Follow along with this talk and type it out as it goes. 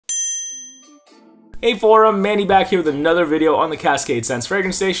Hey forum, Manny back here with another video on the CascadeScents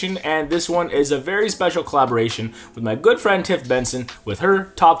Fragrance Station, and this one is a very special collaboration with my good friend Tiff Benson with her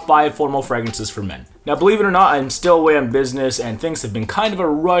top 5 formal fragrances for men. Now believe it or not, I'm still away on business and things have been kind of a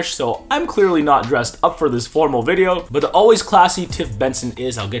rush, so I'm clearly not dressed up for this formal video, but the always classy Tiff Benson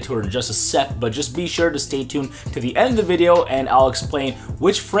is. I'll get to her in just a sec, but just be sure to stay tuned to the end of the video and I'll explain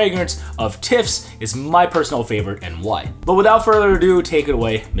which fragrance of Tiff's is my personal favorite and why. But without further ado, take it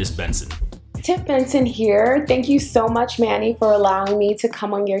away, Miss Benson. Tiff Benson here. Thank you so much, Manny, for allowing me to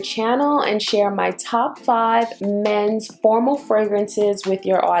come on your channel and share my top 5 men's formal fragrances with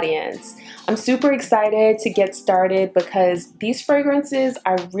your audience. I'm super excited to get started because these fragrances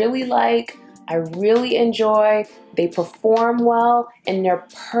I really like, I really enjoy, they perform well, and they're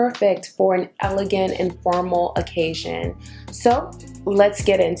perfect for an elegant and formal occasion. So let's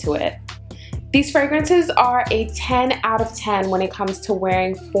get into it. These fragrances are a 10 out of 10 when it comes to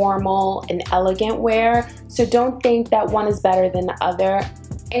wearing formal and elegant wear, so don't think that one is better than the other.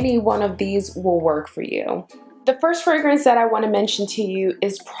 Any one of these will work for you. The first fragrance that I want to mention to you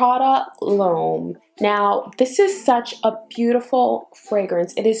is Prada L'Homme. Now, this is such a beautiful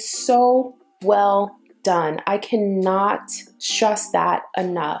fragrance. It is so well done. I cannot stress that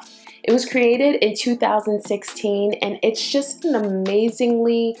enough. It was created in 2016 and it's just an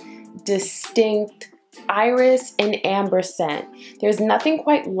amazingly distinct iris and amber scent. There's nothing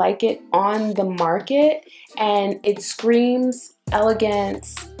quite like it on the market and it screams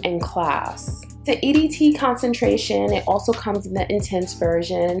elegance and class. The EDT concentration, it also comes in the intense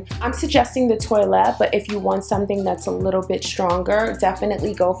version. I'm suggesting the Toilette, but if you want something that's a little bit stronger,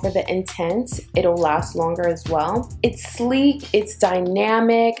 definitely go for the intense. It'll last longer as well. It's sleek, it's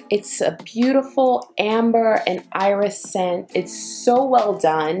dynamic, it's a beautiful amber and iris scent. It's so well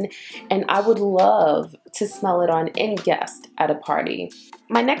done, and I would love to smell it on any guest at a party.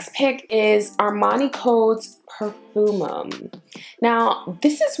 My next pick is Armani Code's Perfumum. Now,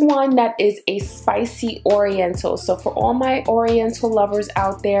 this is one that is a spicy oriental, so for all my oriental lovers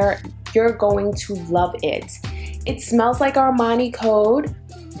out there, you're going to love it. It smells like Armani Code,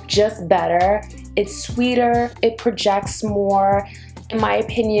 just better. It's sweeter, it projects more. In my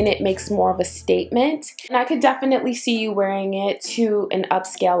opinion, it makes more of a statement, and I could definitely see you wearing it to an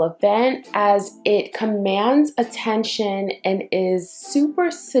upscale event as it commands attention and is super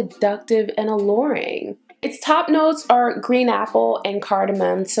seductive and alluring. Its top notes are green apple and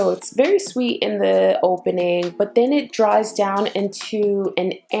cardamom, so it's very sweet in the opening, but then it dries down into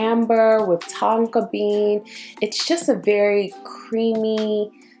an amber with tonka bean. It's just a very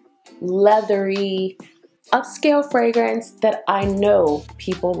creamy, leathery, upscale fragrance that I know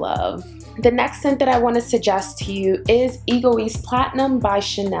people love. The next scent that I want to suggest to you is Egoist Platinum by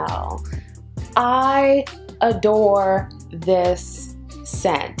Chanel. I adore this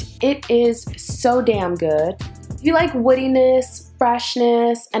scent. It is so damn good. If you like woodiness,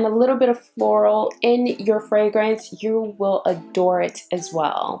 freshness, and a little bit of floral in your fragrance, you will adore it as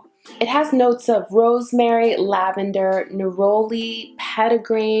well. It has notes of rosemary, lavender, neroli,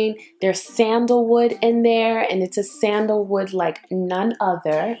 petitgreen. There's sandalwood in there, and it's a sandalwood like none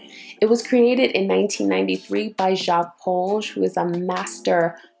other. It was created in 1993 by Jacques Polge, who is a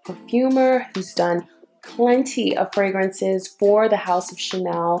master perfumer who's done plenty of fragrances for the House of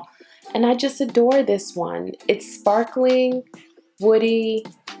Chanel, and I just adore this one. It's sparkling, woody,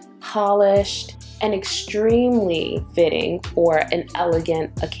 polished, and extremely fitting for an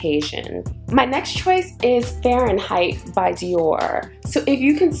elegant occasion. My next choice is Fahrenheit by Dior. So if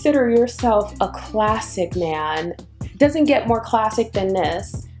you consider yourself a classic man, it doesn't get more classic than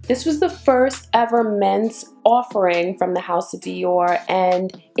this. This was the first ever men's offering from the House of Dior,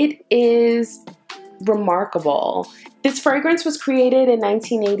 and it is remarkable. This fragrance was created in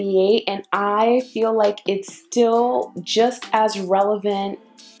 1988, and I feel like it's still just as relevant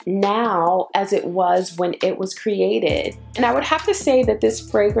now as it was when it was created. And I would have to say that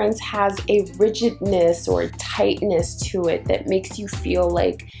this fragrance has a rigidness or tightness to it that makes you feel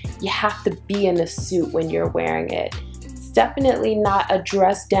like you have to be in a suit when you're wearing it. It's definitely not a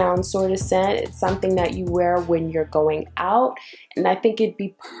dress down sort of scent. It's something that you wear when you're going out, and I think it'd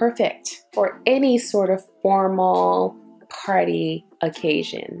be perfect for any sort of formal party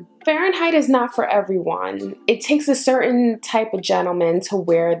occasion. Fahrenheit is not for everyone. It takes a certain type of gentleman to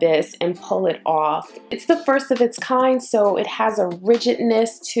wear this and pull it off. It's the first of its kind, so it has a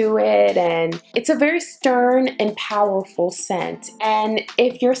rigidness to it, and it's a very stern and powerful scent. And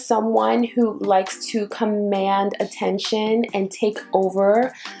if you're someone who likes to command attention and take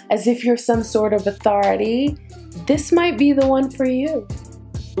over as if you're some sort of authority, this might be the one for you.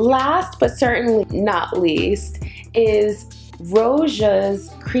 Last but certainly not least is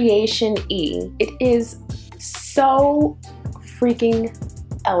Roja's Creation E. It is so freaking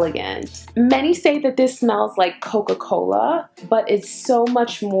elegant. Many say that this smells like Coca-Cola, but it's so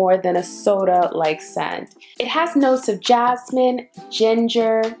much more than a soda-like scent. It has notes of jasmine,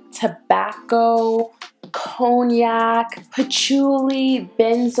 ginger, tobacco, cognac, patchouli,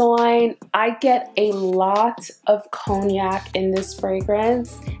 benzoin. I get a lot of cognac in this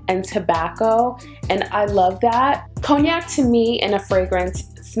fragrance and tobacco, and I love that. Cognac to me in a fragrance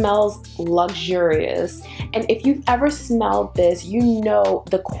smells luxurious, and if you've ever smelled this, you know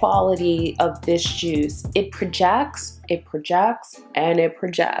the quality of this juice. It projects, and it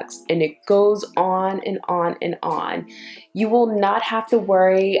projects, and it goes on and on and on. You will not have to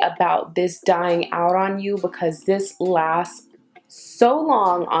worry about this dying out on you because this lasts so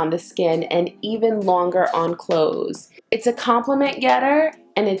long on the skin and even longer on clothes. It's a compliment getter,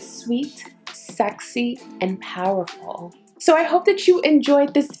 and it's sweet, sexy, and powerful. So I hope that you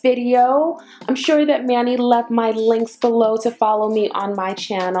enjoyed this video. I'm sure that Manny left my links below to follow me on my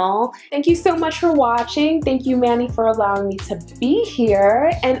channel. Thank you so much for watching. Thank you, Manny, for allowing me to be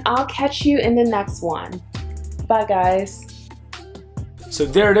here, and I'll catch you in the next one. Bye, guys. So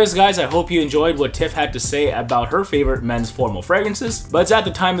there it is, guys. I hope you enjoyed what Tiff had to say about her favorite men's formal fragrances. But it's at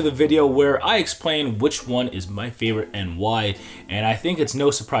the time of the video where I explain which one is my favorite and why. And I think it's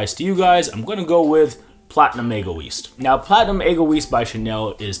no surprise to you guys. I'm going to go with Platinum Egoist. Now, Platinum Egoist by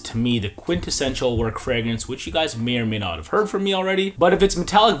Chanel is, to me, the quintessential work fragrance, which you guys may or may not have heard from me already. But if its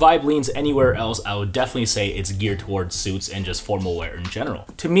metallic vibe leans anywhere else, I would definitely say it's geared towards suits and just formal wear in general.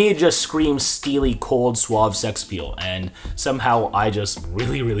 To me, it just screams steely, cold, suave sex appeal, and somehow I just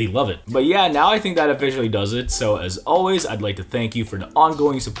really love it. But yeah, now I think that officially does it. So as always, I'd like to thank you for the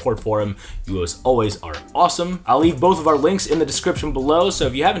ongoing support for him. You as always are awesome. I'll leave both of our links in the description below, so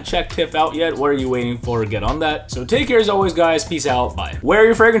if you haven't checked Tiff out yet, what are you waiting for? Get on that. So take care as always, guys. Peace out. Bye. Wear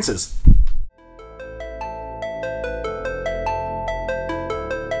your fragrances.